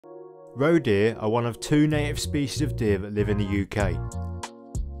Roe deer are one of two native species of deer that live in the UK.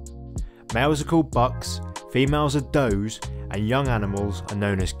 Males are called bucks, females are does, and young animals are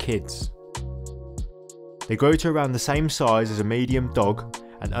known as kids. They grow to around the same size as a medium dog,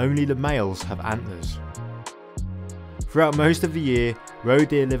 and only the males have antlers. Throughout most of the year, roe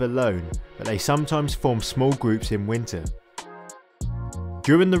deer live alone, but they sometimes form small groups in winter.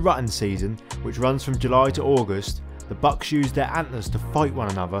 During the rutting season, which runs from July to August, the bucks use their antlers to fight one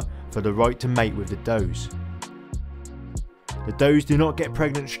another for the right to mate with the does. The does do not get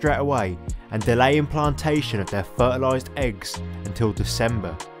pregnant straight away and delay implantation of their fertilized eggs until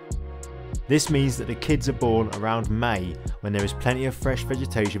December. This means that the kids are born around May, when there is plenty of fresh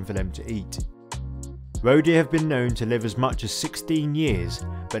vegetation for them to eat. Roe deer have been known to live as much as 16 years,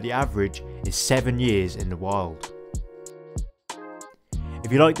 but the average is 7 years in the wild.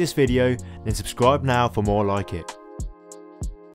 If you like this video, then subscribe now for more like it.